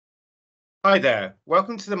Hi there,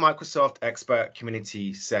 welcome to the Microsoft Expert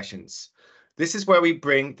Community Sessions. This is where we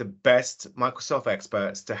bring the best Microsoft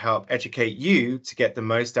experts to help educate you to get the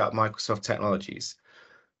most out of Microsoft technologies.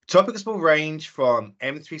 Topics will range from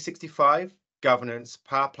M365, governance,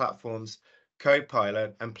 Power Platforms,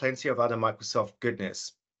 Copilot, and plenty of other Microsoft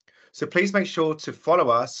goodness. So please make sure to follow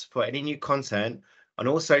us for any new content, and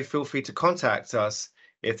also feel free to contact us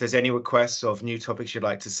if there's any requests of new topics you'd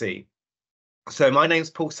like to see. So my name's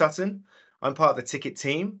Paul Sutton. I'm part of the ticket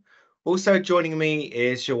team. Also joining me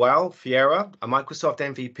is João Ferreira, a Microsoft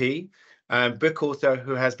MVP and book author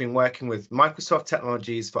who has been working with Microsoft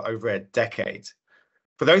technologies for over a decade.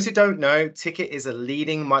 For those who don't know, Ticket is a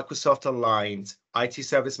leading Microsoft-aligned IT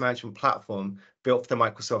service management platform built for the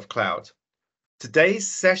Microsoft Cloud. Today's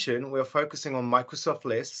session, we're focusing on Microsoft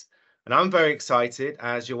lists, and I'm very excited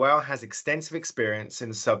as João has extensive experience in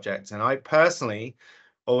the subject, and I personally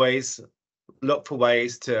always look for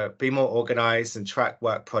ways to be more organized and track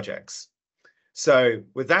work projects. So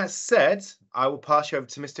with that said, I will pass you over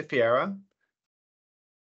to Mr. Ferreira.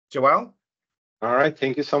 João? All right,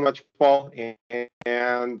 thank you so much, Paul,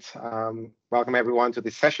 and welcome everyone to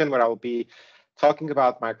this session where I will be talking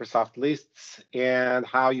about Microsoft lists and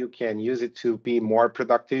how you can use it to be more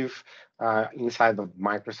productive inside of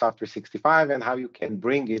Microsoft 365 and how you can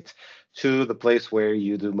bring it to the place where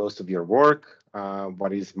you do most of your work,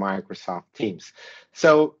 what is Microsoft Teams.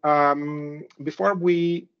 So before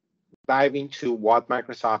we dive into what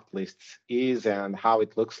Microsoft Lists is and how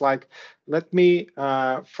it looks like, let me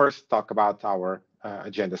first talk about our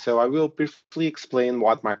agenda. So I will briefly explain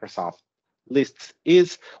what Microsoft Lists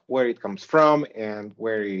is, where it comes from, and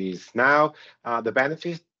where it is now, the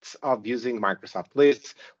benefits of using Microsoft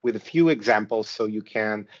Lists with a few examples so you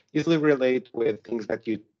can easily relate with things that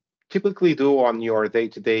you typically do on your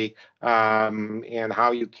day-to-day, and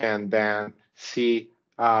how you can then see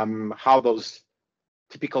how those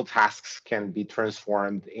typical tasks can be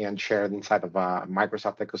transformed and shared inside of a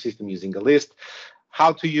Microsoft ecosystem using a list,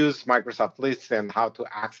 how to use Microsoft lists and how to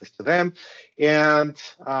access to them. And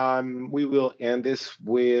we will end this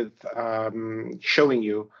with showing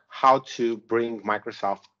you how to bring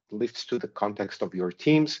Microsoft lists to the context of your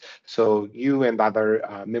teams so you and other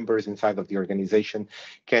members inside of the organization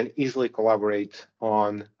can easily collaborate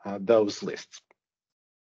on those lists.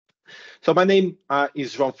 So my name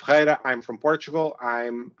is João Ferreira. I'm from Portugal.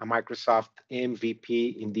 I'm a Microsoft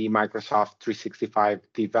MVP in the Microsoft 365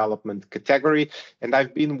 development category, and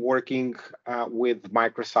I've been working with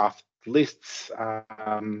Microsoft lists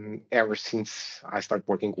ever since I started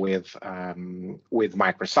working with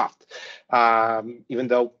Microsoft. Even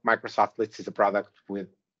though Microsoft Lists is a product with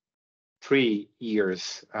 3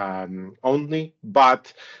 years only,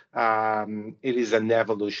 but it is an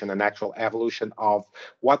evolution, an actual evolution of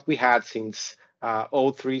what we had since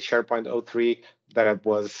 03, SharePoint 03, that it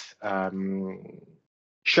was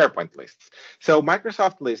SharePoint lists. So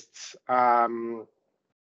Microsoft lists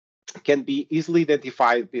can be easily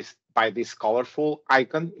identified by this colorful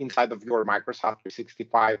icon inside of your Microsoft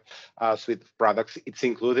 365 suite of products. It's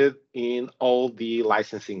included in all the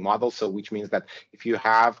licensing models, so which means that if you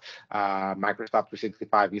have Microsoft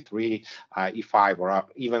 365 E3, E5, or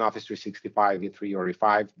even Office 365 E3 or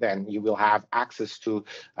E5, then you will have access to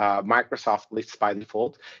Microsoft lists by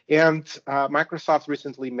default. And Microsoft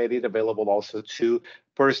recently made it available also to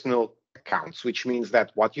personal accounts, which means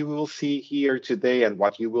that what you will see here today and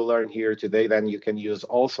what you will learn here today, then you can use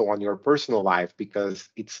also on your personal life, because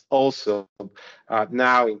it's also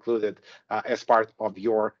now included as part of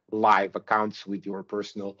your live accounts with your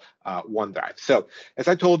personal OneDrive. So as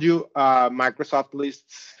I told you, Microsoft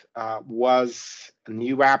Lists was a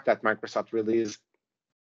new app that Microsoft released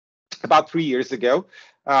about 3 years ago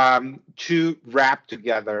to wrap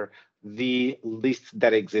together the list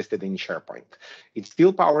that existed in SharePoint. It's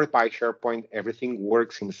still powered by SharePoint. Everything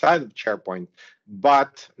works inside of SharePoint,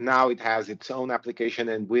 but now it has its own application,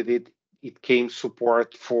 and with it, it came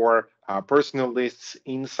support for personal lists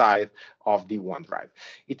inside of the OneDrive.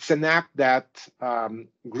 It's an app that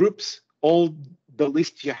groups all the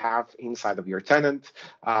lists you have inside of your tenant.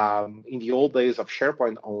 In the old days of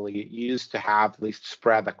SharePoint only, you used to have lists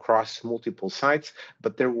spread across multiple sites,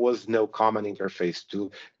 but there was no common interface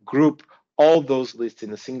to group all those lists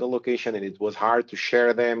in a single location, and it was hard to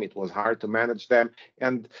share them, it was hard to manage them,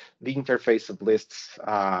 and the interface of lists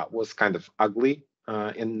was kind of ugly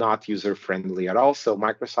and not user-friendly at all. So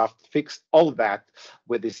Microsoft fixed all of that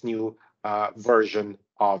with this new version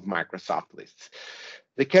of Microsoft Lists.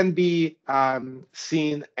 They can be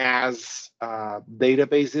seen as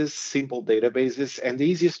databases, simple databases, and the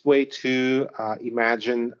easiest way to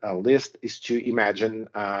imagine a list is to imagine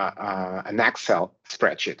an Excel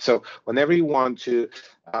spreadsheet. So whenever you want to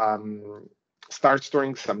start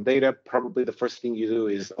storing some data, probably the first thing you do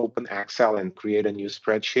is open Excel and create a new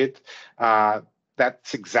spreadsheet.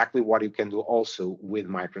 That's exactly what you can do also with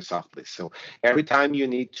Microsoft List. So every time you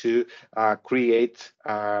need to create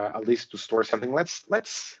a list to store something,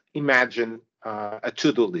 let's imagine a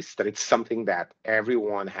to-do list, that it's something that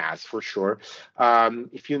everyone has for sure.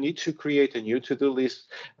 If you need to create a new to-do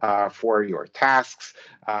list for your tasks,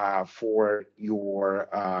 for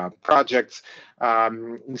your projects,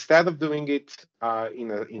 instead of doing it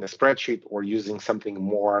in a spreadsheet or using something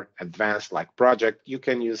more advanced like project, you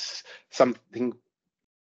can use something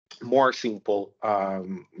more simple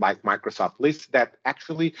like Microsoft Lists that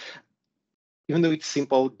actually, even though it's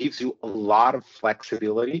simple, gives you a lot of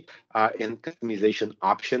flexibility and customization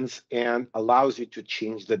options and allows you to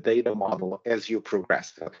change the data model as you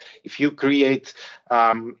progress. So if you create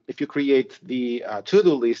the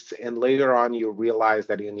to-do lists and later on you realize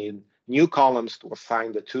that you need new columns to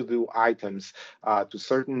assign the to-do items to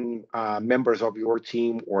certain members of your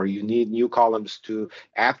team, or you need new columns to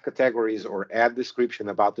add categories or add description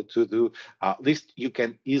about the to-do list, you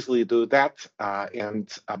can easily do that.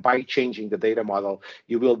 And by changing the data model,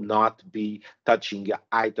 you will not be touching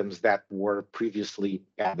items that were previously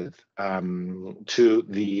added to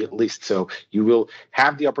the list. So you will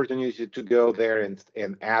have the opportunity to go there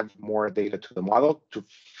and add more data to the model to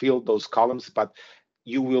fill those columns, but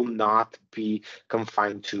you will not be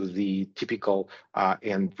confined to the typical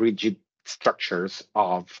and rigid structures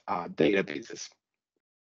of databases.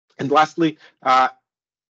 And lastly,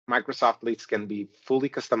 Microsoft Lists can be fully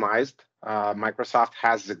customized. Microsoft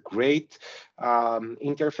has a great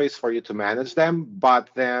interface for you to manage them, but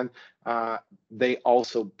then they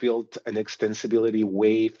also built an extensibility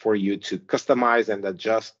way for you to customize and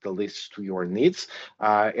adjust the list to your needs.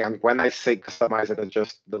 And when I say customize and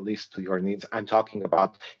adjust the list to your needs, I'm talking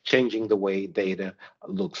about changing the way data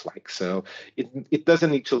looks like. So it doesn't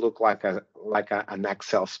need to look like an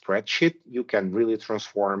Excel spreadsheet. You can really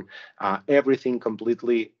transform everything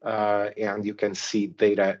completely, and you can see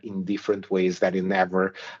data in different ways that you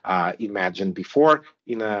never imagined before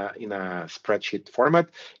in a spreadsheet format.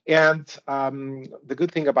 And the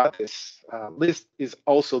good thing about this list is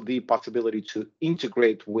also the possibility to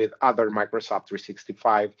integrate with other Microsoft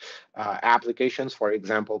 365 applications, for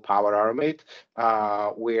example, Power Automate,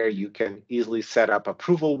 where you can easily set up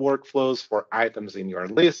approval workflows for items in your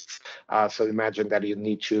lists. So imagine that you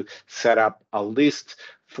need to set up a list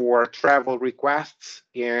for travel requests,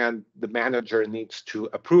 and the manager needs to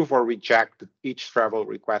approve or reject each travel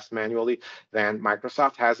request manually. Then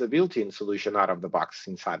Microsoft has a built-in solution out of the box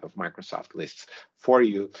inside of Microsoft Lists for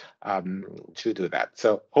you to do that.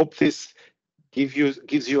 So hope this gives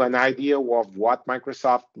you an idea of what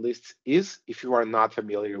Microsoft Lists is if you are not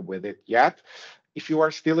familiar with it yet. If you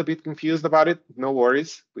are still a bit confused about it, no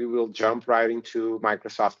worries. We will jump right into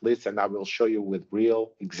Microsoft Lists, and I will show you with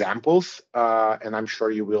real examples. And I'm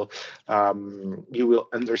sure you will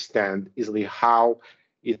understand easily how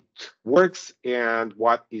it works and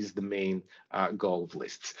what is the main goal of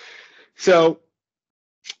lists. So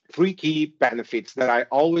 3 key benefits that I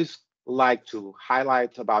always like to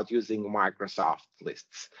highlight about using Microsoft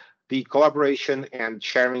Lists. The collaboration and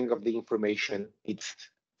sharing of the information, it's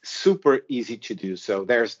super easy to do. So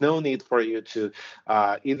there's no need for you to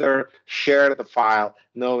either share the file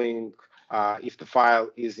knowing if the file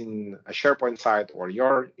is in a SharePoint site or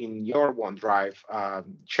in your OneDrive.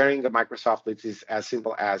 Sharing the Microsoft List is as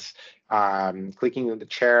simple as clicking on the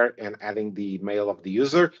chair and adding the mail of the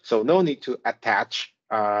user. So no need to attach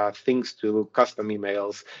things to custom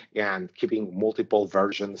emails and keeping multiple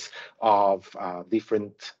versions of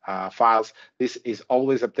different files. This is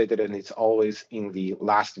always updated and it's always in the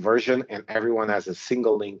last version, and everyone has a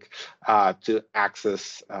single link to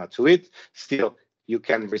access to it. Still, you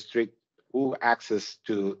can restrict who access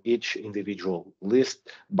to each individual list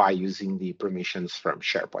by using the permissions from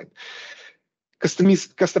SharePoint.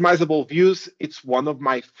 Customizable views, it's one of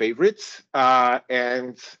my favorites,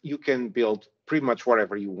 and you can build pretty much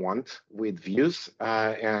whatever you want with views,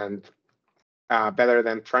 and better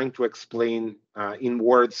than trying to explain in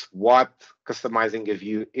words what customizing a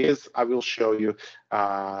view is, I will show you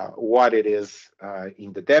what it is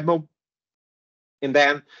in the demo. And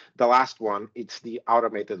then the last one, it's the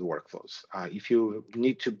automated workflows. If you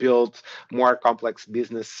need to build more complex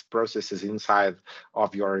business processes inside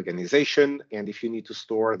of your organization, and if you need to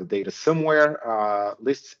store the data somewhere,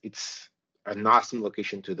 lists, it's an awesome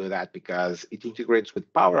location to do that because it integrates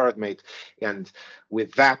with Power Automate, and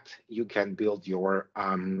with that you can build your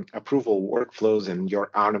approval workflows and your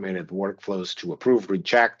automated workflows to approve,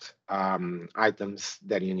 reject items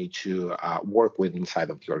that you need to work with inside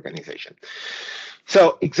of the organization.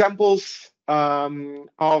 So examples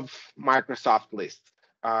of Microsoft lists.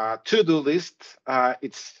 To-do list,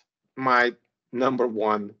 it's my number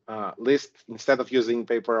one list. Instead of using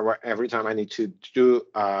paper every time I need to do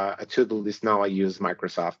a to-do list, now I use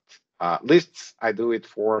Microsoft lists. I do it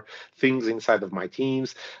for things inside of my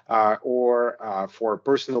teams or for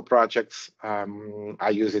personal projects. I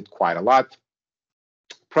use it quite a lot.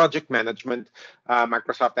 Project management,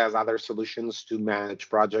 Microsoft has other solutions to manage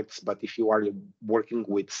projects, but if you are working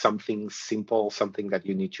with something simple, something that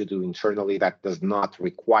you need to do internally that does not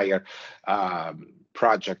require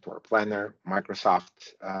project or planner, Microsoft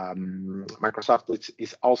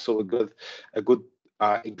is also a good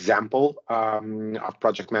example of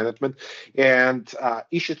project management. And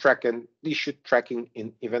issue tracking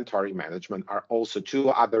and inventory management are also two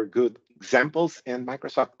other good examples. And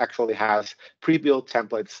Microsoft actually has pre-built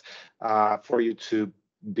templates for you to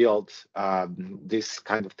build these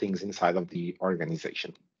kind of things inside of the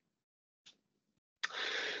organization.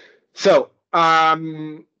 So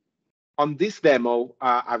on this demo,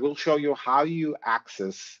 I will show you how you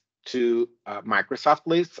access to Microsoft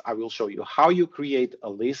lists. I will show you how you create a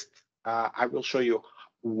list. I will show you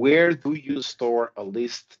where do you store a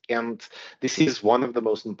list, and this is one of the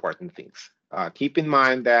most important things. Keep in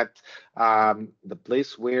mind that the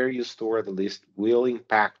place where you store the list will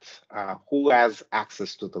impact who has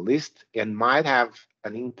access to the list and might have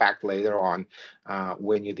an impact later on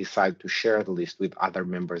when you decide to share the list with other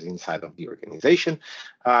members inside of the organization.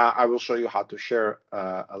 I will show you how to share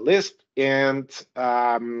a list, and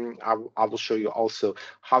I will show you also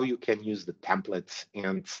how you can use the templates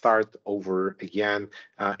and start over again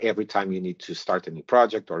every time you need to start a new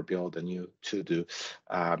project or build a new to-do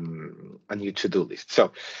list.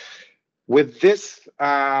 So with this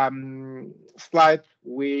slide,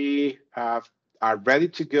 we are ready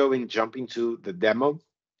to go and jump into the demo.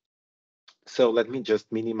 So let me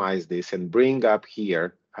just minimize this and bring up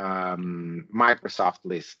here Microsoft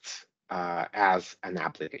Lists as an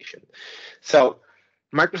application. So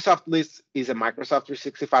Microsoft Lists is a Microsoft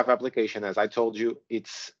 365 application. As I told you,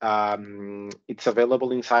 it's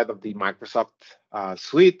available inside of the Microsoft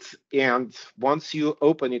suite. And once you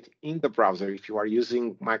open it in the browser, if you are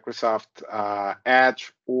using Microsoft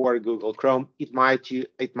Edge or Google Chrome, it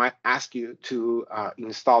might ask you to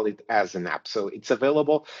install it as an app. So it's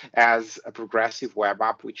available as a progressive web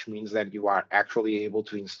app, which means that you are actually able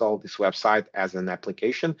to install this website as an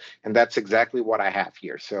application. And that's exactly what I have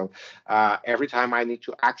here. So every time I need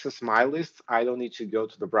to access my list, I don't need to go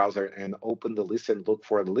to the browser and open the list and look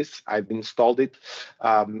for the list. I've installed it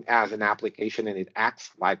as an application, and it acts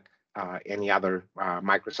like any other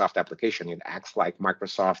Microsoft application. It acts like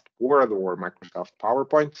Microsoft Word or Microsoft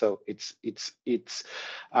PowerPoint. So it's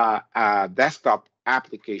a desktop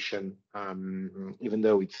application, even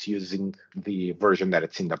though it's using the version that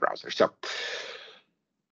it's in the browser. So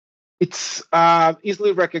it's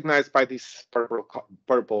easily recognized by this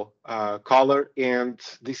purple color, and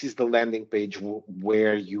this is the landing page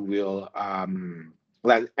where you will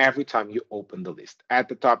land every time you open the list. At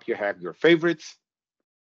the top, you have your favorites,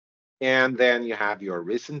 and then you have your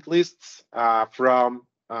recent lists from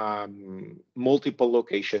multiple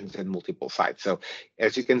locations and multiple sites. So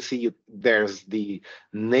as you can see, there's the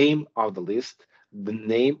name of the list, the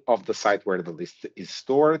name of the site where the list is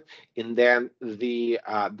stored, and then the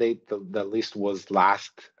date the list was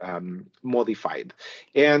last modified.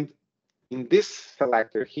 And in this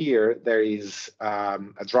selector here, there is a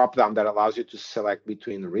drop-down that allows you to select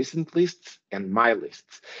between recent lists and my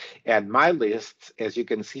lists. And my lists, as you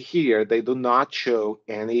can see here, they do not show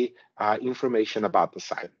any information about the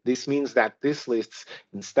site. This means that these lists,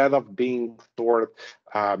 instead of being stored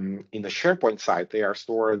in the SharePoint site, they are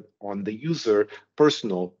stored on the user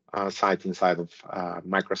personal site inside of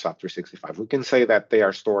Microsoft 365. We can say that they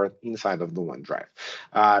are stored inside of the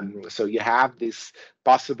OneDrive. So you have this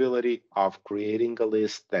possibility of creating a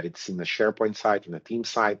list that it's in a SharePoint site, in a team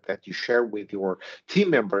site that you share with your team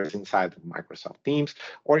members inside of Microsoft Teams,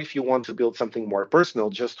 or if you want to build something more personal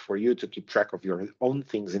just for you to keep track of your own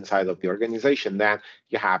things inside of the organization, then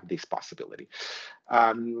you have this possibility.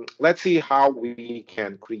 Let's see how we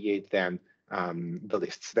can create then the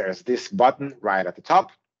lists. There's this button right at the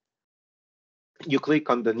top. you click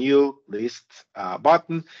on the new list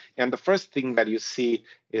button, and the first thing that you see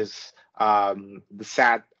is the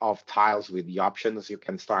set of tiles with the options. You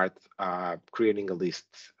can start creating a list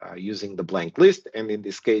using the blank list, and in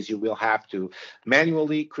this case, you will have to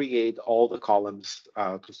manually create all the columns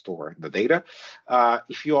to store the data.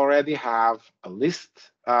 If you already have a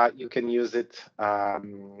list, you can use it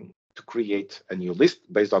to create a new list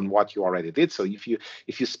based on what you already did. So if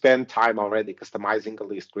you spend time already customizing a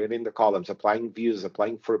list, creating the columns, applying views,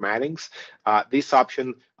 applying formattings, this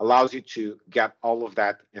option allows you to get all of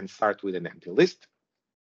that and start with an empty list.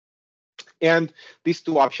 And these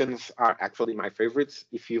two options are actually my favorites.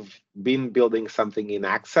 If you've been building something in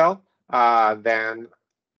Excel, then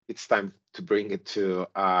it's time to bring it to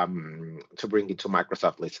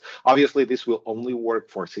Microsoft Lists. Obviously, this will only work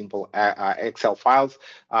for simple Excel files.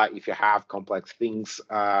 If you have complex things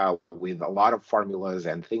with a lot of formulas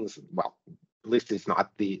and things, well, List is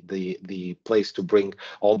not the place to bring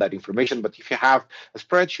all that information. But if you have a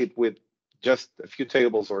spreadsheet with just a few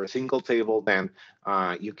tables or a single table, then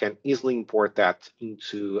you can easily import that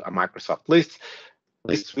into a Microsoft List.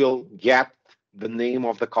 Lists will get the name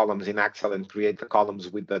of the columns in Excel and create the columns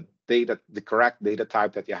with the correct data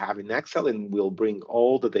type that you have in Excel, and will bring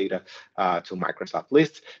all the data to Microsoft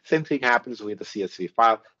Lists. Same thing happens with the CSV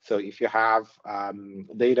file. So if you have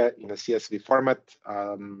data in a CSV format,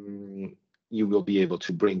 you will be able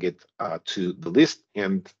to bring it to the list,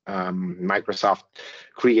 and Microsoft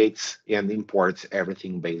creates and imports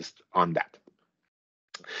everything based on that.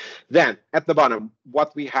 Then at the bottom,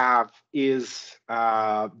 what we have is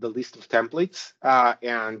the list of templates,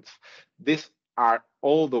 and these are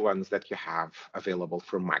all the ones that you have available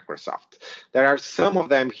from Microsoft. There are some of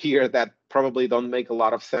them here that probably don't make a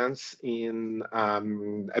lot of sense in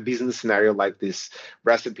a business scenario like this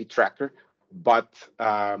recipe tracker, but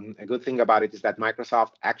a good thing about it is that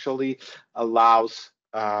Microsoft actually allows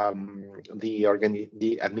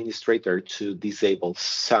the administrator to disable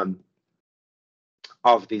some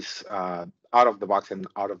of this out of the box and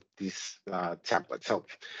out of this template. So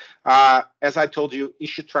as I told you,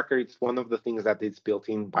 issue tracker is one of the things that is built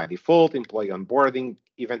in by default, employee onboarding,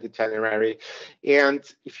 event itinerary. And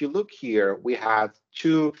if you look here, we have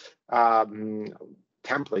two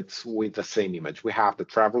templates with the same image. We have the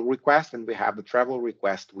travel request and we have the travel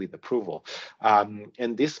request with approval.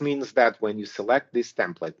 And this means that when you select this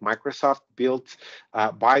template, Microsoft built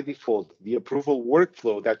by default the approval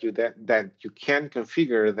workflow that you can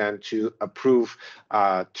configure then to approve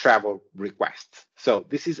travel requests. So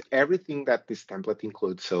this is everything that this template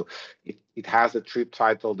includes. So it has the trip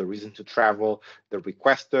title, the reason to travel, the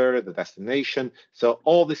requester, the destination. So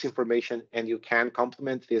all this information, and you can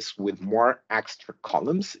complement this with more extra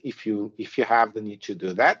columns if you have the need to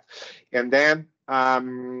do that. And then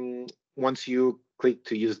once you click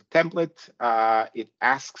to use the template, it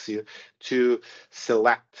asks you to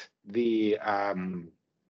select the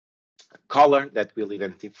color that will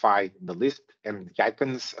identify the list, and the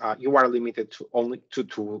icons. You are limited to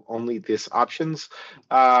only these options.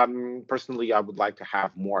 Personally, I would like to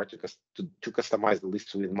have more to customize the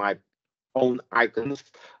list with my own icons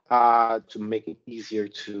to make it easier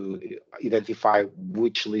to identify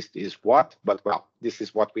which list is what. But well, this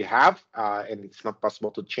is what we have, and it's not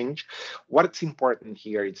possible to change. What's important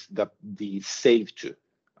here is the save to.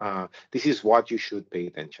 This is what you should pay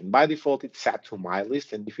attention. By default, it's set to my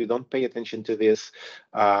list, and if you don't pay attention to this,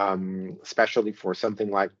 especially for something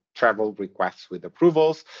like travel requests with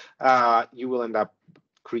approvals, you will end up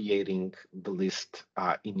creating the list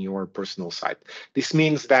in your personal site. This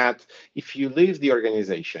means that if you leave the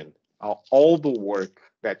organization, all the work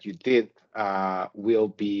that you did will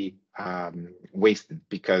be wasted,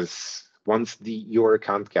 because once your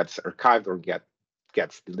account gets archived or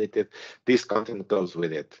gets deleted, this content goes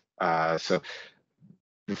with it. So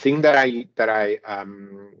the thing that I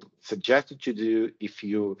suggest you to do, if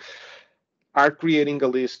you are creating a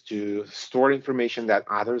list to store information that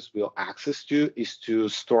others will access to, is to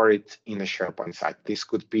store it in a SharePoint site. This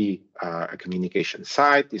could be a communication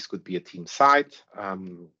site, this could be a team site,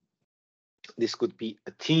 this could be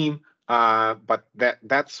a team, but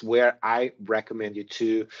that's where I recommend you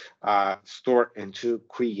to store and to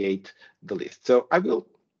create the list. So I will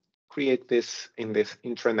create this in this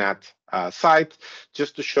intranet site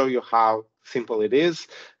just to show you how simple it is.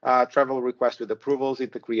 Travel request with approvals,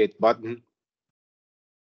 hit the create button.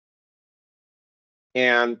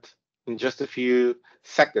 And in just a few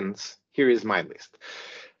seconds, here is my list.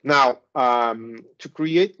 Now, to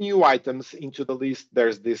create new items into the list,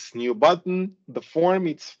 there's this new button. The form,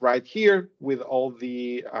 it's right here with all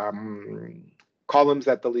the columns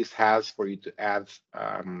that the list has for you to add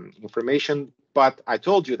information. But I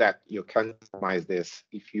told you that you can customize this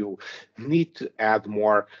if you need to add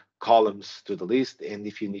more columns to the list and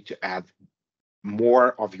if you need to add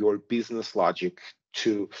more of your business logic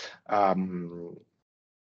to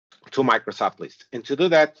Microsoft List. And to do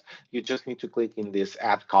that, you just need to click in this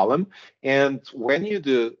add column. And when you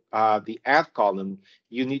do the add column,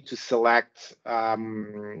 you need to select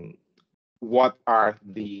what are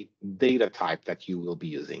the data type that you will be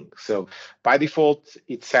using. So by default,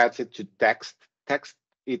 it sets it to text.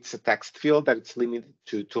 It's a text field that it's limited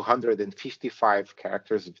to 255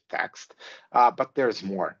 characters of text, but there's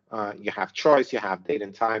more. You have choice, you have date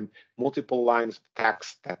and time, multiple lines of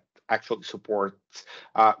text that actually supports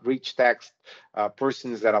rich text,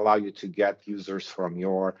 persons that allow you to get users from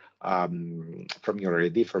your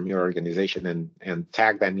ID, from your organization, and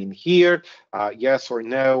tag them in here. Yes or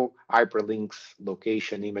no, hyperlinks,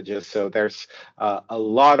 location, images. So there's a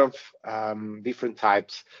lot of different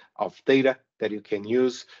types of data that you can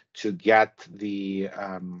use to get the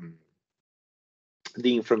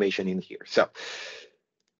information in here. So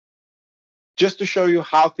just to show you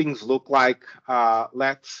how things look like,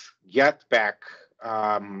 let's get back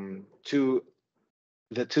to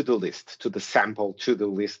the to-do list, to the sample to-do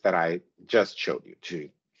list that I just showed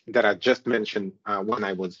you, that I just mentioned when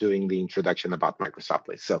I was doing the introduction about Microsoft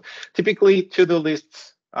List. So typically, to-do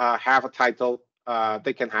lists have a title.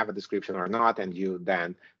 They can have a description or not, and you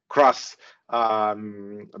then cross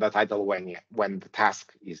the title when the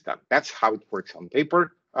task is done. That's how it works on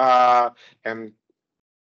paper, and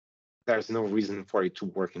there's no reason for it to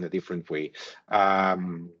work in a different way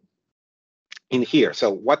in here. So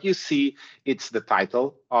what you see, it's the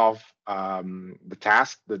title of the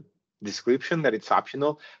task, the description that it's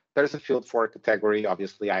optional. There's a field for category.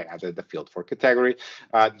 Obviously, I added the field for category.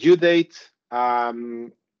 Due date,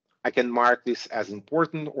 I can mark this as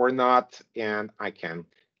important or not, and I can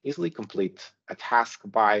easily complete a task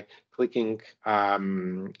by clicking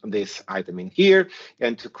this item in here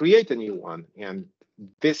and to create a new one. And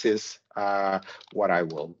this is what I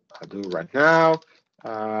will do right now.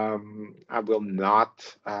 I will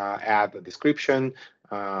not add a description.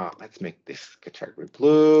 Let's make this category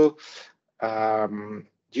blue.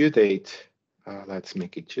 Due date, let's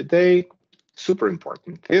make it today. Super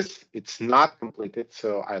important. It's not completed,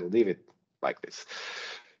 so I'll leave it like this.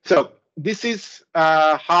 So this is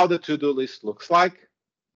how the to-do list looks like.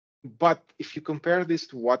 But if you compare this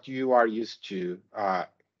to what you are used to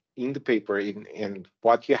in the paper and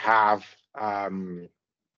what you have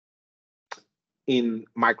in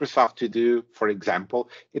Microsoft To Do, for example,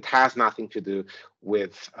 it has nothing to do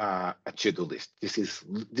with a to-do list.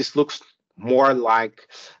 This looks more like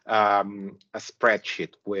a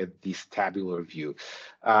spreadsheet with this tabular view.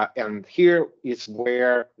 And here is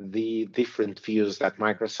where the different views that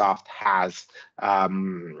Microsoft has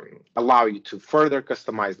allow you to further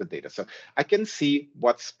customize the data. So I can see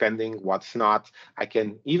what's pending, what's not. I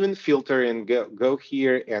can even filter and go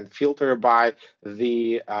here and filter by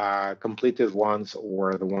the completed ones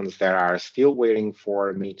or the ones that are still waiting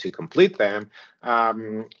for me to complete them.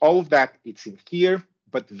 All of that, it's in here.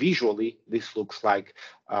 But visually, this looks like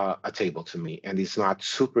a table to me, and it's not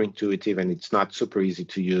super intuitive, and it's not super easy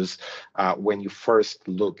to use when you first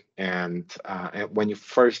look and when you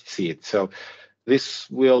first see it. So this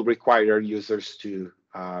will require users to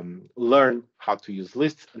learn how to use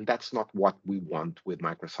lists, and that's not what we want with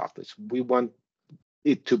Microsoft Lists. We want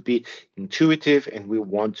it to be intuitive, and we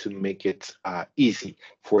want to make it easy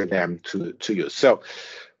for them to use. So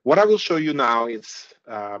what I will show you now is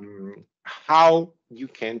how you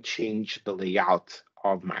can change the layout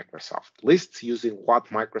of Microsoft Lists using what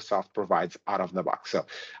Microsoft provides out of the box. So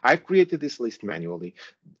I created this list manually.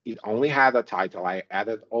 It only had a title. I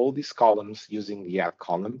added all these columns using the add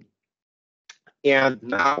column. And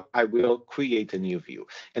now I will create a new view.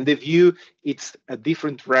 And the view, it's a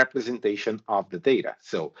different representation of the data.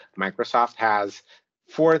 So Microsoft has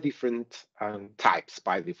 4 different types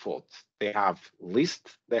by default. They have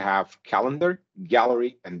list, they have calendar,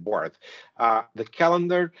 gallery, and board. The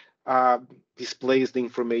calendar displays the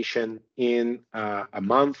information in a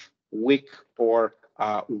month, week, or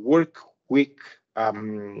work week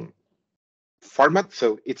format.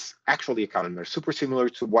 So it's actually a calendar, super similar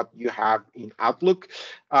to what you have in Outlook.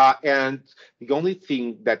 And the only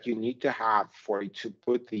thing that you need to have for it to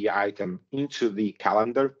put the item into the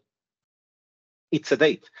calendar, it's a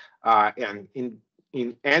date. And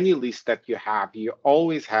in any list that you have, you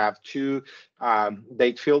always have 2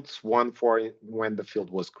 date fields, one for when the field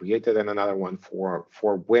was created and another one for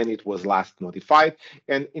when it was last notified.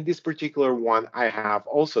 And in this particular one, I have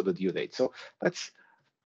also the due date. So let's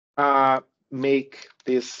make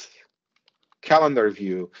this calendar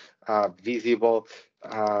view visible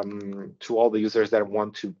to all the users that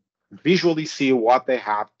want to visually see what they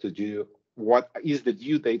have to do, what is the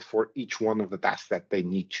due date for each one of the tasks that they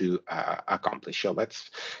need to accomplish. So let's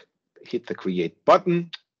hit the create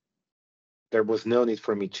button. There was no need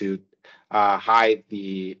for me to hide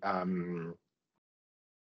the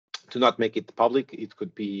to not make it public. It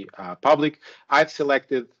could be public. I've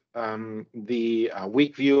selected the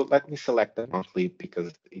week view. Let me select the monthly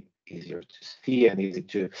because it's easier to see and easy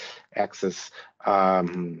to access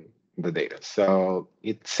the data. So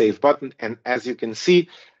it's save button. And as you can see,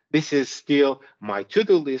 this is still my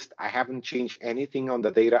to-do list. I haven't changed anything on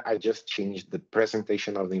the data. I just changed the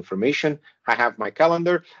presentation of the information. I have my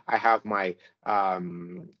calendar. I have my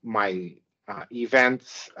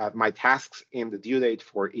events, my tasks, and the due date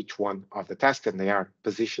for each one of the tasks, and they are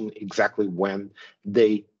positioned exactly when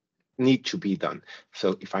they need to be done.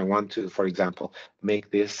 So if I want to, for example,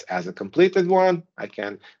 make this as a completed one, I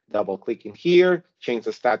can double click in here, change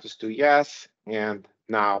the status to yes, and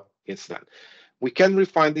now it's done. We can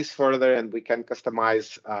refine this further, and we can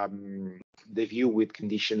customize the view with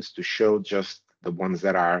conditions to show just the ones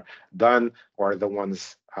that are done or the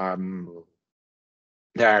ones that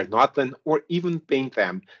are not done, or even paint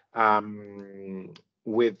them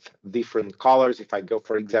with different colors. If I go,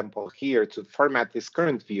 for example, here to format this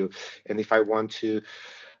current view, and if I want to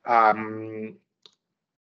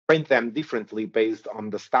print them differently based on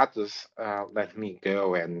the status, let me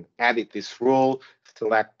go and edit this rule,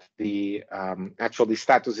 select the, actually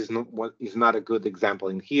status is not a good example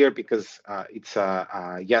in here because it's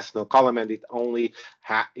a yes, no column, and it only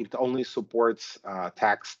supports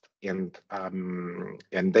text and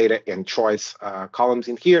data and choice columns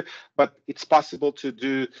in here, but it's possible to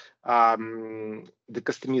do the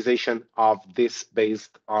customization of this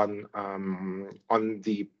based on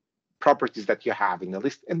the properties that you have in the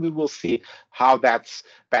list, and we will see how that's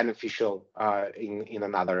beneficial in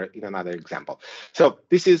another example. So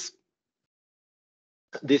this is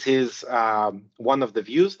one of the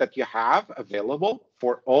views that you have available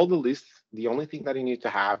for all the lists. The only thing that you need to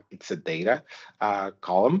have, it's a data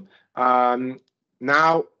column.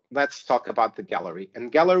 Now let's talk about the gallery.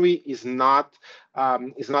 And gallery is not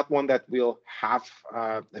one that will have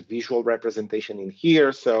a visual representation in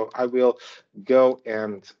here. So I will go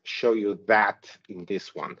and show you that in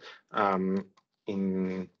this one.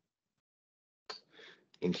 In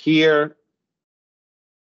here.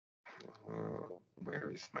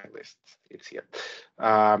 Where is my list? It's here.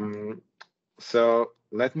 So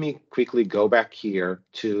let me quickly go back here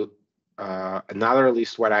to another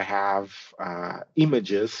list where I have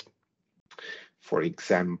images, for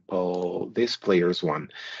example, this player's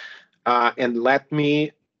one. And let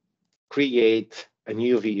me create a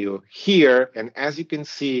new video here. And as you can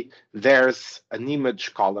see, there's an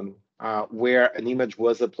image column where an image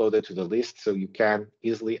was uploaded to the list. So you can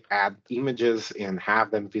easily add images and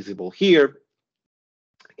have them visible here.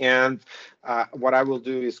 And what I will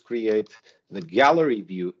do is create the gallery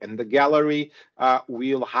view, and the gallery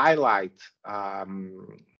will highlight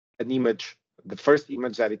an image. The first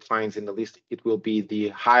image that it finds in the list, it will be the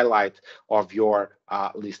highlight of your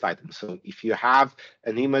list item. So if you have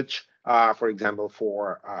an image, for example,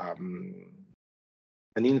 for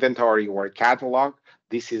an inventory or a catalog,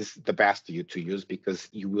 this is the best view to use because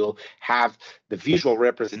you will have the visual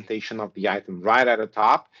representation of the item right at the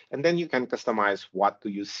top, and then you can customize what do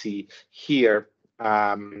you see here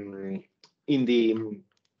in the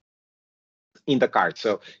card.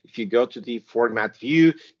 So if you go to the format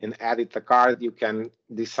view and edit the card, you can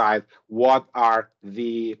decide what are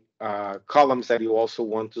the columns that you also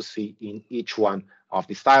want to see in each one of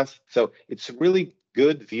the styles. So it's a really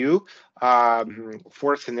good view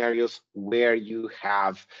for scenarios where you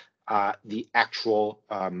have the actual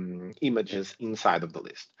images inside of the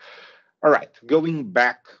list. All right, going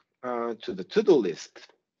back to the to-do list,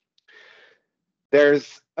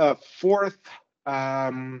 there's a fourth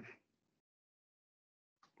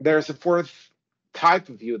type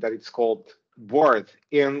of view that it's called board,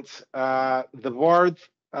 and the board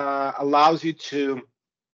allows you to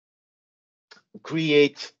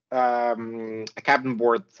create a cabin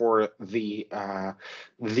board for the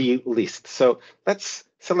list. So let's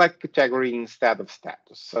select category instead of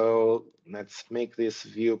status. So let's make this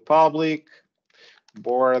view public,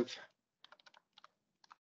 board,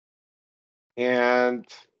 and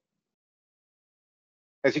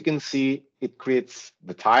as you can see, it creates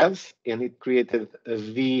the tiles, and it created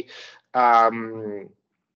one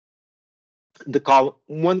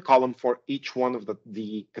column for each one of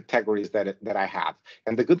the categories that I have.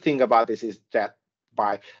 And the good thing about this is that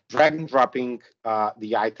by drag and dropping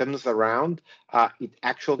the items around, it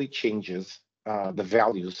actually changes the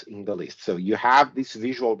values in the list. So you have this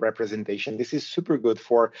visual representation. This is super good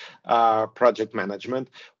for project management,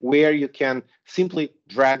 where you can simply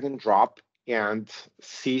drag and drop and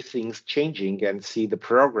see things changing and see the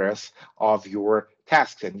progress of your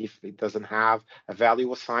tasks. And if it doesn't have a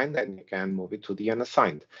value assigned, then you can move it to the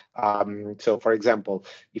unassigned. So for example,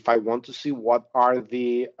 if I want to see what are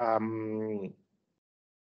the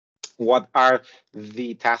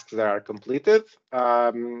tasks that are completed,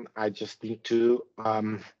 I just need to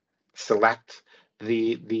select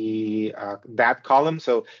that column.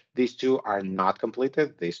 So these two are not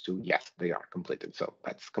completed. These two, yes, they are completed. So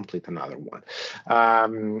let's complete another one.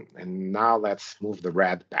 And now let's move the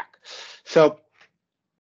red back. So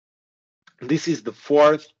this is the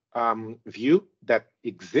fourth view that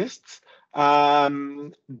exists.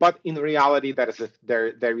 But in reality,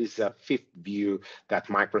 there is a fifth view that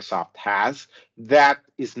Microsoft has that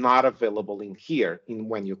is not available in here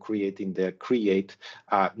when you create in the create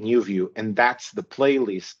new view, and that's the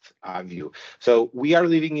playlist view. So we are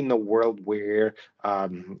living in a world where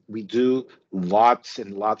we do lots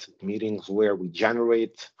and lots of meetings where we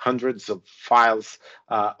generate hundreds of files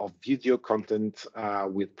of video content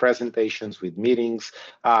with presentations, with meetings,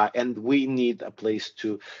 and we need a place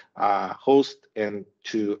to host and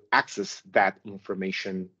to access that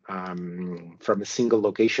information from a single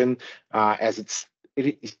location, as it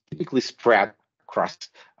is typically spread across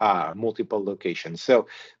multiple locations. So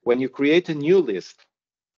when you create a new list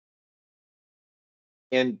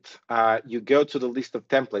and you go to the list of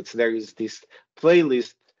templates, there is this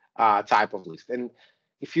playlist type of list. And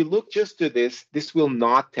if you look just to this, this will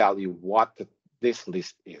not tell you what this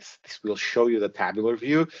list is. This will show you the tabular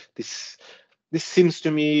view. This seems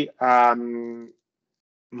to me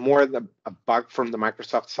more a bug from the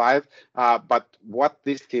Microsoft side, but what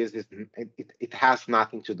this is it has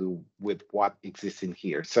nothing to do with what exists in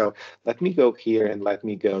here. So let me go here and let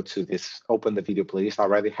me go to this, open the video playlist. I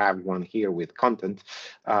already have one here with content.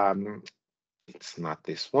 It's not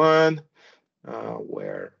this one.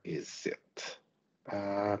 Where is it?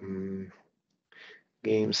 Game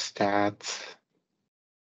stats,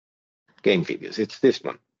 game videos. It's this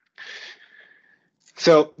one.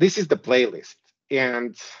 So this is the playlist.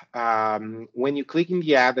 And when you click in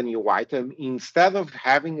the add a new item, instead of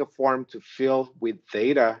having a form to fill with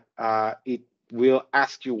data, it will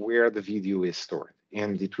ask you where the video is stored.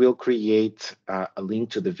 And it will create a link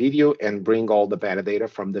to the video and bring all the metadata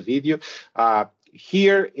from the video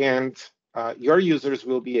here. And your users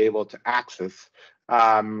will be able to access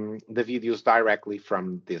the videos directly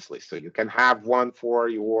from this list. So you can have one for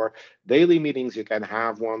your daily meetings, you can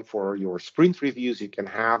have one for your sprint reviews, you can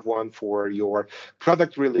have one for your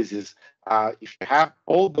product releases. If you have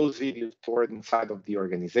all those videos stored inside of the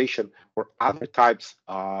organization or other types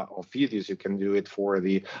of videos, you can do it for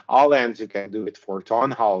the all ends, you can do it for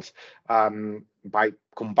town halls. By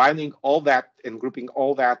combining all that and grouping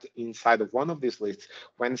all that inside of one of these lists,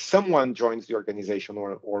 when someone joins the organization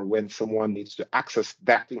or when someone needs to access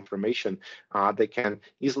that information, they can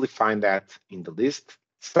easily find that in the list.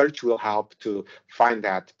 Search will help to find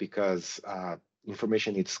that because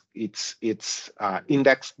information it's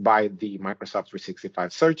indexed by the Microsoft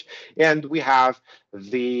 365 search, and we have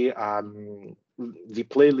the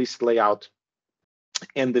playlist layout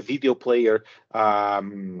and the video player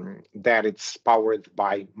that it's powered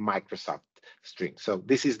by Microsoft Stream. So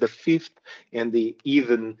this is the fifth and the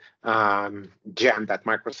even gem that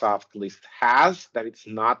Microsoft List has that it's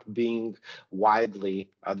not being widely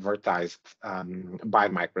advertised by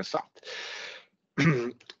Microsoft.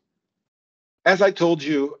 As I told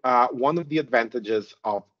you, one of the advantages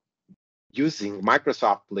of using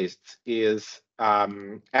Microsoft Lists is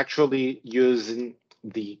actually using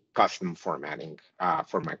the custom formatting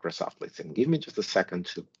for Microsoft Lists. And give me just a second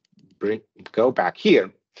to go back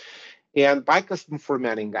here. And by custom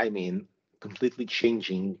formatting, I mean completely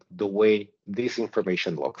changing the way this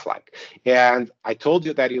information looks like. And I told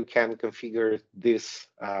you that you can configure this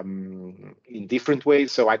in different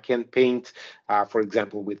ways. So I can paint, for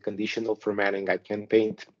example, with conditional formatting, I can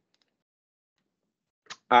paint,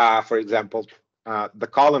 for example, the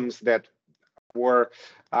columns that were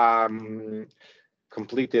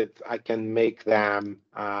completed, I can make them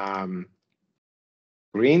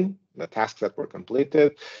green, the tasks that were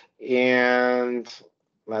completed. And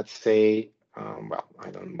let's say, well,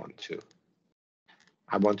 I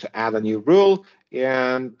want to add a new rule,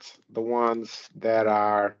 and the ones that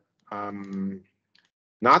are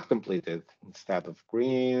not completed, instead of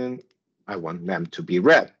green, I want them to be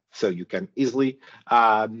red. So you can easily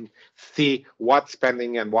see what's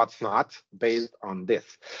pending and what's not based on this.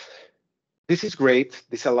 This is great.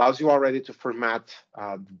 This allows you already to format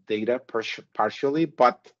data partially,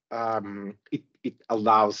 but it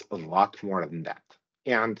allows a lot more than that.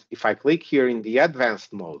 And if I click here in the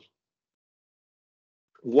advanced mode,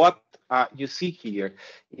 what you see here,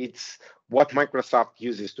 it's what Microsoft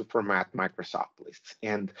uses to format Microsoft lists.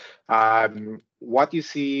 And what you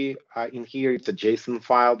see in here, it's a JSON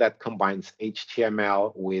file that combines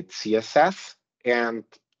HTML with CSS and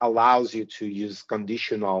allows you to use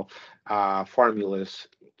conditional formulas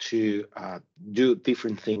to do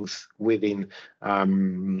different things within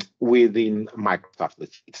Microsoft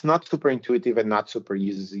lists. It's not super intuitive and not super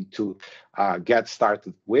easy to get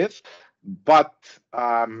started with, but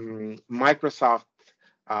Microsoft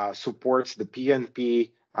supports the PNP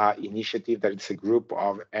initiative. That it's a group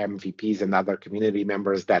of MVPs and other community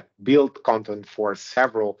members that build content for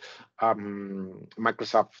several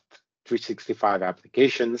Microsoft 365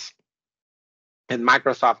 applications. And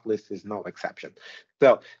Microsoft List is no exception.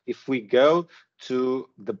 So if we go to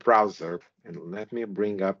the browser, and let me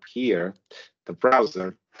bring up here the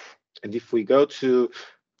browser, and if we go to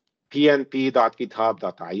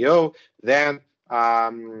pnp.github.io, then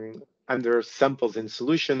under samples and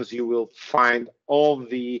solutions, you will find all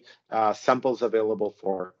the samples available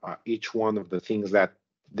for each one of the things that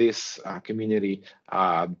this community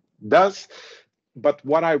does. But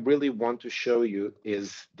what I really want to show you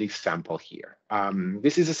is this sample here.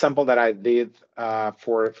 This is a sample that I did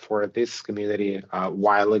for this community a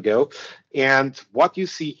while ago. And what you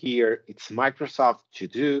see here, it's Microsoft To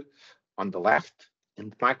Do on the left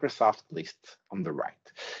and Microsoft List on the right.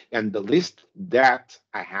 And the list that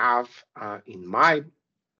I have in my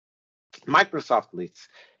Microsoft lists,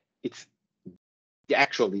 it's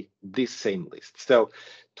actually this same list. So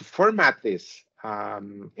to format this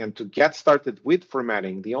and to get started with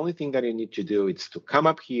formatting, the only thing that you need to do is to come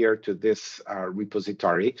up here to this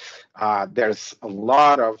repository. There's a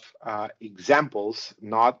lot of examples,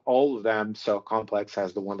 not all of them so complex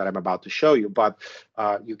as the one that I'm about to show you, but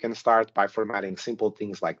you can start by formatting simple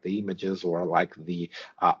things like the images or like the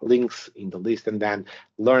links in the list, and then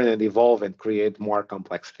learn and evolve and create more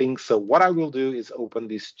complex things. So what I will do is open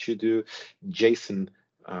this to-do JSON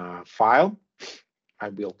file. I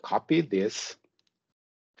will copy this,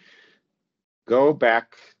 go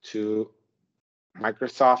back to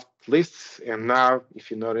Microsoft lists, and now if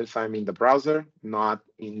you notice, I'm in the browser, not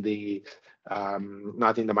in the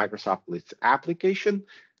Microsoft lists application,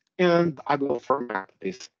 and I will format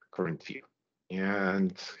this current view.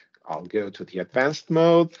 And I'll go to the advanced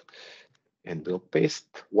mode and we'll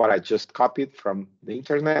paste what I just copied from the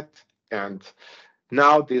internet. And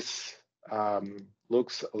now this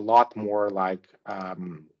looks a lot more like a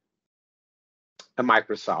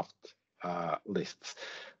Microsoft lists.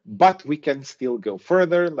 But we can still go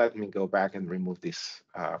further. Let me go back and remove this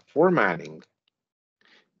formatting.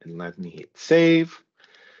 And let me hit save.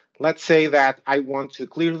 Let's say that I want to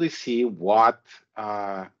clearly see what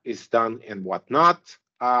is done and what not.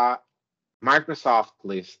 Microsoft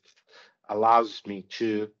Lists allows me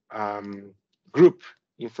to group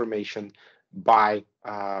information by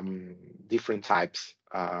different types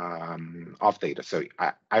of data. So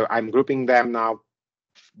I'm grouping them now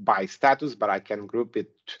by status, but I can group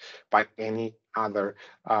it by any other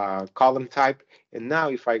column type. And now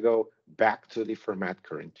if I go back to the format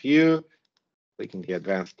current view, clicking the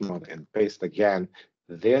advanced mode and paste again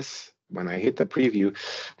this, when I hit the preview,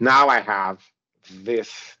 now I have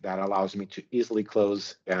this that allows me to easily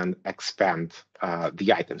close and expand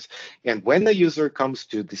the items. And when the user comes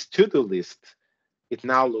to this to-do list, it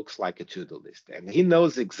now looks like a to-do list, and he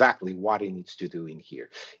knows exactly what he needs to do in here.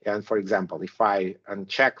 And for example, if I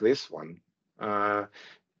uncheck this one,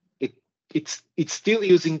 it's still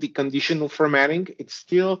using the conditional formatting. It's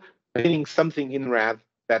still painting something in red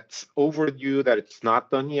that's overdue, that it's not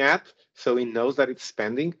done yet. So he knows that it's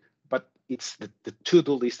pending, but it's the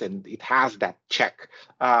to-do list, and it has that check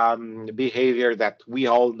behavior that we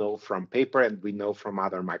all know from paper and we know from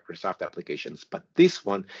other Microsoft applications. But this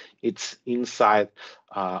one, it's inside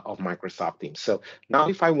of Microsoft Teams. So now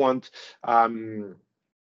if I want to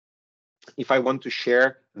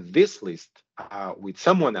share this list with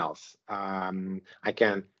someone else, I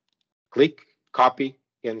can click, copy,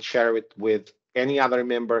 and share it with any other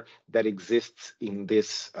member that exists in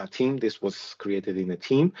this team. This was created in a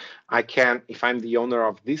team. I can, if I'm the owner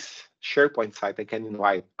of this SharePoint site, I can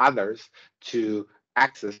invite others to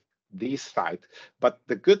access this site. But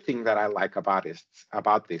the good thing that I like about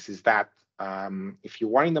this is that if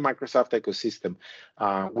you are in the Microsoft ecosystem,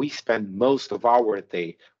 we spend most of our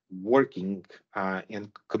day working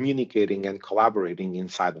and communicating and collaborating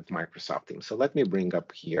inside of Microsoft Teams. So let me bring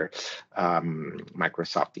up here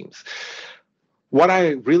Microsoft Teams. What I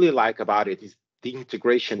really like about it is the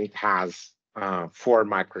integration it has for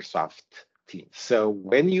Microsoft Teams. So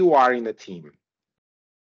when you are in a team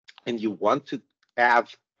and you want to add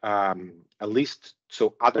a list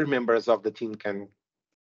so other members of the team can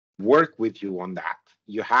work with you on that,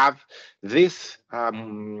 you have this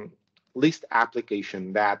list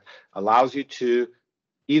application that allows you to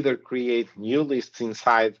either create new lists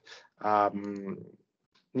inside of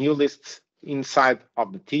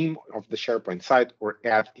the team of the SharePoint site, or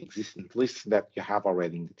add existing lists that you have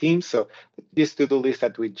already in the team. So this to-do list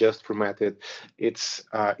that we just formatted, it's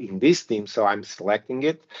in this team, so I'm selecting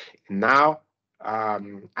it. Now I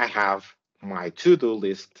have my to-do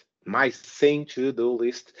list, my same to-do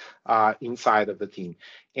list inside of the team.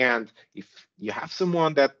 And if you have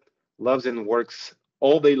someone that loves and works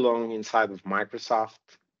all day long inside of Microsoft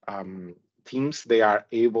Teams, they are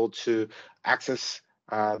able to access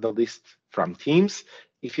the list from Teams.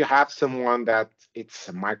 If you have someone that it's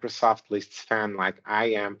a Microsoft lists fan like I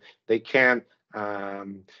am, they can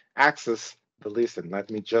access the list. And let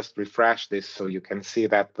me just refresh this so you can see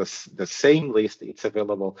that the same list, it's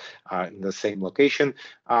available in the same location.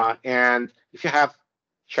 And if you have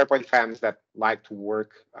SharePoint fans that like to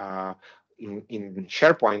work in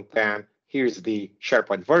SharePoint, then here's the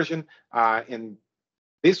SharePoint version. And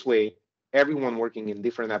this way, everyone working in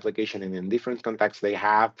different application and in different contexts, they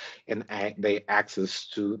have and they access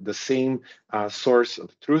to the same source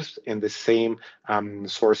of truth and the same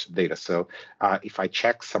source of data. So if I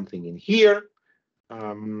check something in here,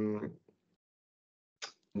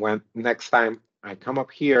 when next time I come up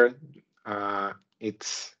here,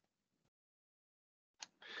 it's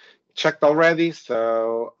checked already.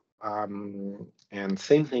 So and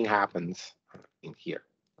same thing happens in here.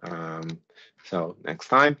 So next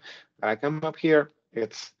time I come up here,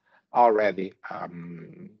 it's already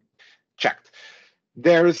checked.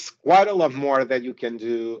 There's quite a lot more that you can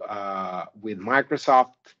do with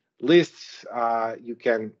Microsoft lists. You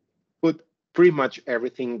can put pretty much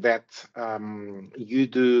everything that you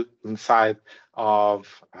do inside of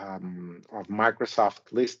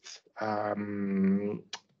Microsoft lists.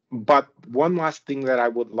 But one last thing that I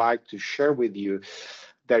would like to share with you,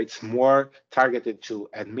 that it's more targeted to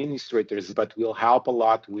administrators, but will help a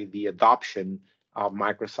lot with the adoption of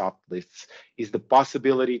Microsoft lists, is the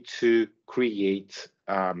possibility to create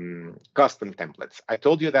custom templates. I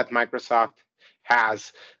told you that Microsoft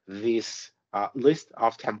has this list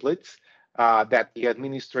of templates that the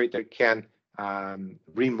administrator can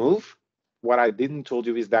remove. What I didn't told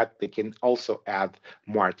you is that they can also add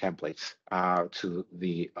more templates to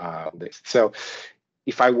the list. So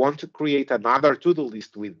if I want to create another to-do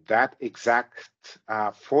list with that exact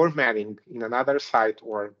formatting in another site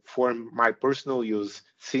or for my personal use,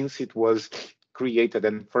 since it was created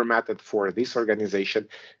and formatted for this organization,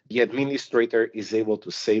 the administrator is able to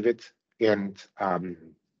save it and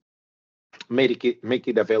make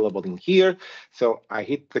it available in here. So I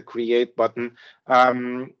hit the create button.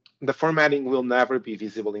 The formatting will never be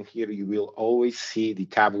visible in here. You will always see the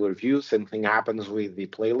tabular view. Same thing happens with the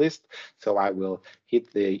playlist. So I will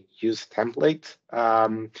hit the use template.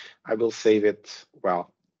 I will save it,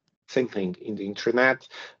 well, same thing in the intranet.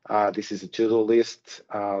 This is a to-do list.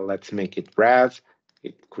 Let's make it red.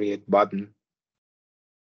 Hit create button.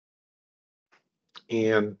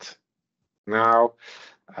 And now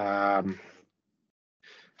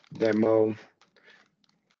demo,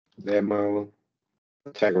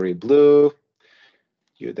 category blue,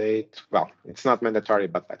 due date. Well, it's not mandatory,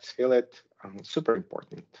 but let's fill it. Super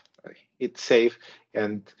important. Hit save,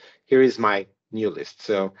 and here is my new list.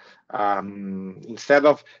 So instead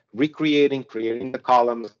of creating the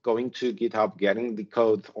columns, going to GitHub, getting the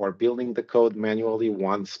code, or building the code manually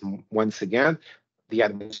once again, the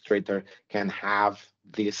administrator can have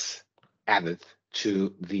this added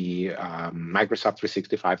to the Microsoft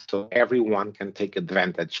 365, so everyone can take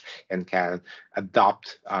advantage and can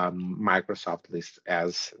adopt Microsoft lists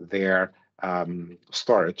as their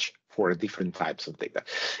storage for different types of data.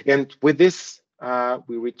 And with this,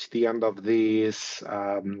 we reach the end of this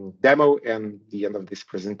demo and the end of this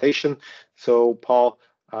presentation. So Paul,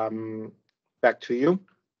 back to you.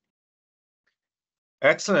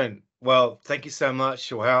 Excellent. Well, thank you so much,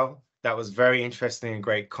 João. That was very interesting and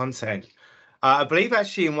great content. I believe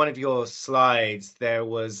actually in one of your slides, there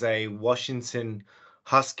was a Washington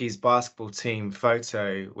Huskies basketball team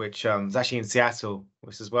photo, which was actually in Seattle,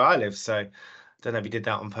 which is where I live. So I don't know if you did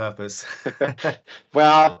that on purpose.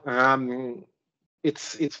 Well,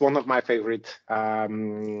 It's one of my favorite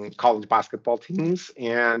college basketball teams,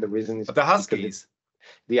 and the reason is The Huskies.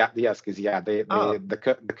 The Huskies, yeah.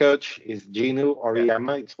 The coach is Gino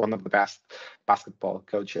Auriemma. It's one of the best basketball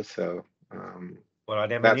coaches. So well, I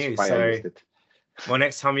never that's knew. why I used it. Well,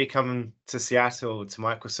 next time you come to Seattle to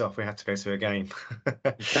Microsoft, we have to go to a game.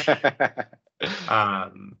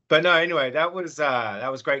 But no, anyway, that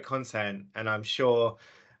was great content, and I'm sure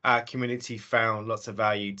our community found lots of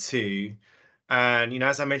value too. And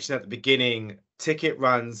as I mentioned at the beginning, Ticket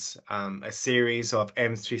runs a series of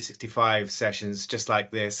M365 sessions just like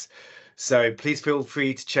this. So please feel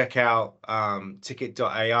free to check out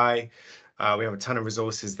ticket.ai. We have a ton of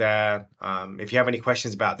resources there. If you have any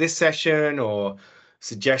questions about this session or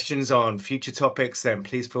suggestions on future topics, then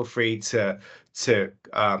please feel free to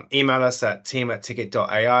email us at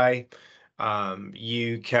team@ticket.ai.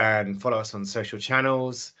 You can follow us on social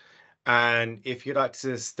channels. And if you'd like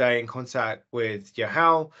to stay in contact with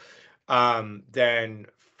João, then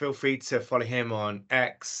feel free to follow him on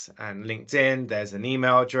X and LinkedIn. There's an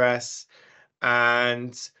email address.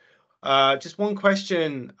 And just one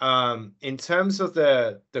question, in terms of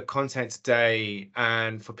the content today,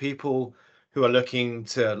 and for people who are looking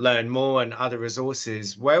to learn more and other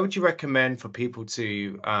resources, where would you recommend for people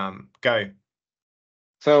to go?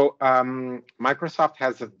 So Microsoft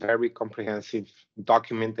has a very comprehensive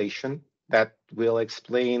documentation that will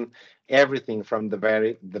explain everything from the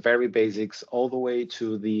very basics all the way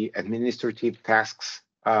to the administrative tasks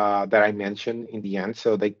that I mentioned in the end.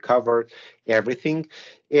 So they cover everything.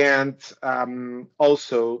 And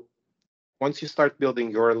also, once you start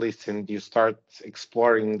building your list and you start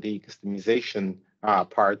exploring the customization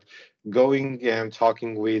part, going and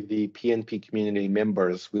talking with the PNP community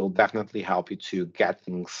members will definitely help you to get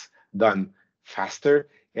things done faster.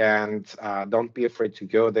 And don't be afraid to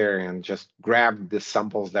go there and just grab the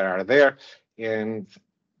samples that are there and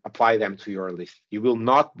apply them to your list. You will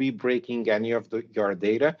not be breaking any of your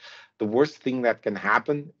data. The worst thing that can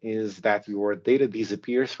happen is that your data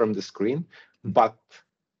disappears from the screen, but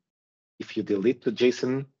if you delete the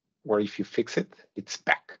JSON or if you fix it, it's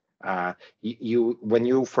back. When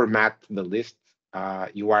you format the list,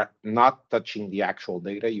 you are not touching the actual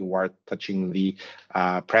data, you are touching the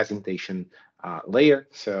presentation layer.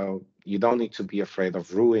 So you don't need to be afraid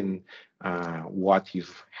of ruining what you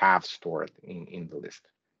have stored in the list.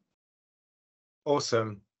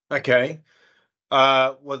 Awesome. Okay.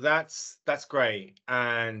 Well, that's great.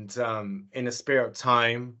 And in the spirit of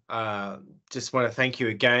time, just want to thank you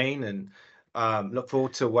again and look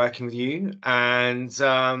forward to working with you. And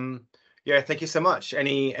yeah, thank you so much.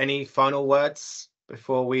 Any final words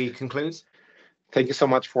before we conclude? Thank you so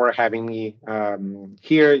much for having me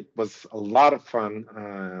here. It was a lot of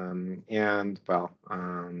fun, and well,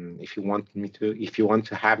 if you want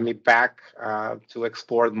to have me back to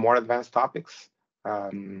explore more advanced topics,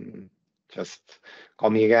 just call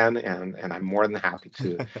me again, and I'm more than happy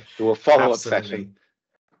to do a follow-up session.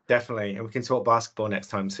 Definitely, and we can talk basketball next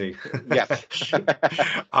time too. Yes.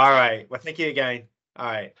 All right. Well, thank you again.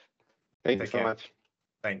 All right. Thank you so much.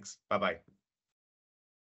 Thanks. Bye-bye.